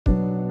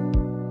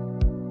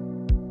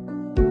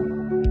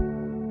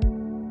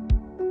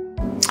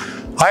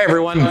Hi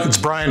everyone, it's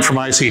Brian from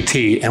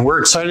ICT, and we're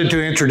excited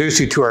to introduce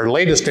you to our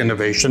latest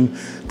innovation,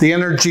 the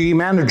Energy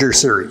Manager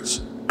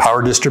Series,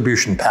 Power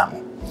Distribution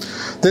Panel.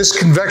 This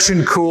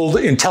convection-cooled,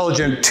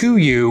 intelligent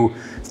 2U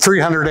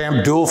 300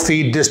 amp dual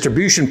feed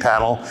distribution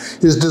panel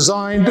is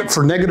designed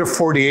for negative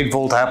 48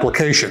 volt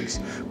applications,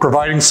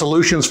 providing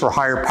solutions for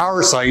higher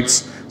power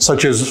sites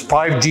such as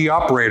 5G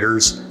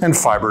operators and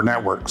fiber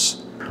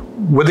networks.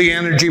 With the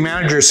Energy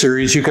Manager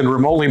series, you can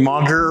remotely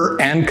monitor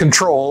and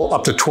control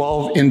up to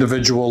 12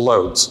 individual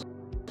loads.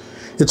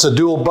 It's a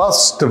dual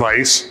bus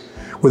device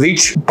with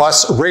each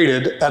bus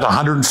rated at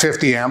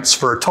 150 amps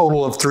for a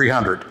total of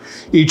 300.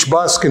 Each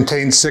bus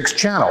contains 6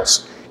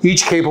 channels,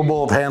 each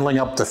capable of handling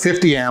up to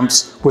 50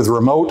 amps with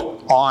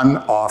remote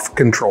on-off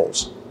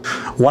controls.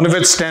 One of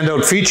its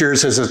standout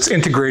features is its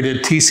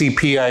integrated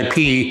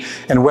TCP/IP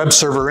and web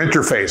server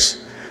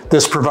interface.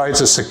 This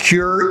provides a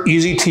secure,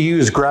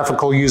 easy-to-use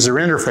graphical user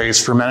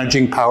interface for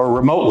managing power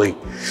remotely,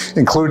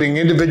 including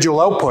individual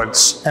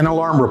outputs and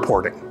alarm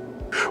reporting.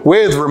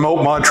 With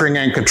remote monitoring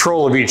and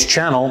control of each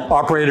channel,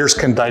 operators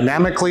can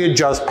dynamically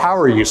adjust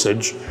power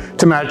usage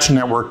to match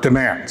network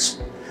demands.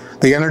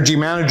 The Energy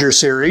Manager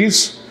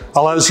series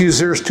allows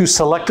users to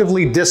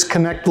selectively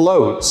disconnect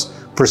loads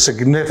for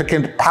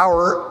significant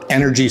power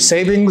energy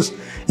savings,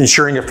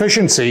 ensuring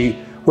efficiency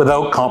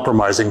without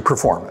compromising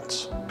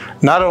performance.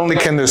 Not only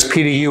can this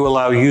PDU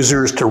allow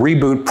users to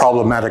reboot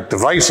problematic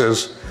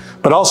devices,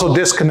 but also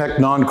disconnect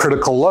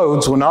non-critical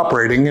loads when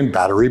operating in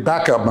battery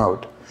backup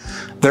mode,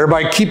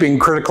 thereby keeping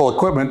critical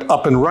equipment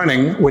up and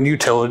running when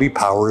utility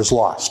power is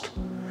lost.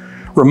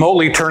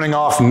 Remotely turning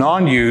off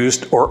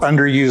non-used or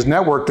underused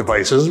network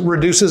devices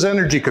reduces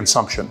energy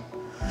consumption,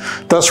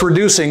 thus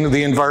reducing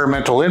the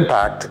environmental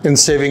impact and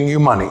saving you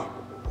money.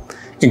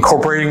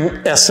 Incorporating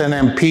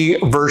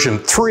SNMP version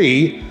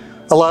 3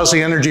 allows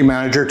the Energy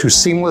Manager to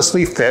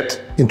seamlessly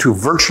fit into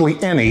virtually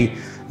any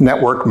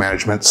network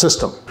management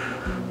system.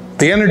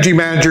 The Energy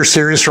Manager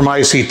series from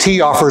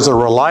ICT offers a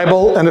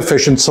reliable and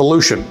efficient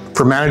solution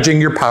for managing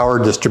your power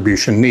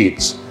distribution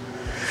needs.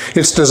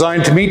 It's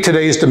designed to meet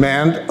today's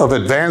demand of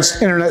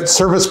advanced internet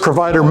service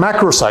provider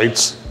macro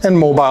sites and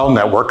mobile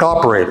network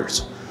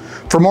operators.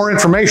 For more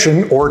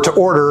information or to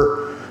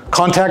order,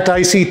 contact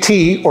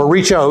ICT or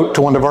reach out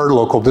to one of our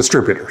local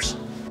distributors.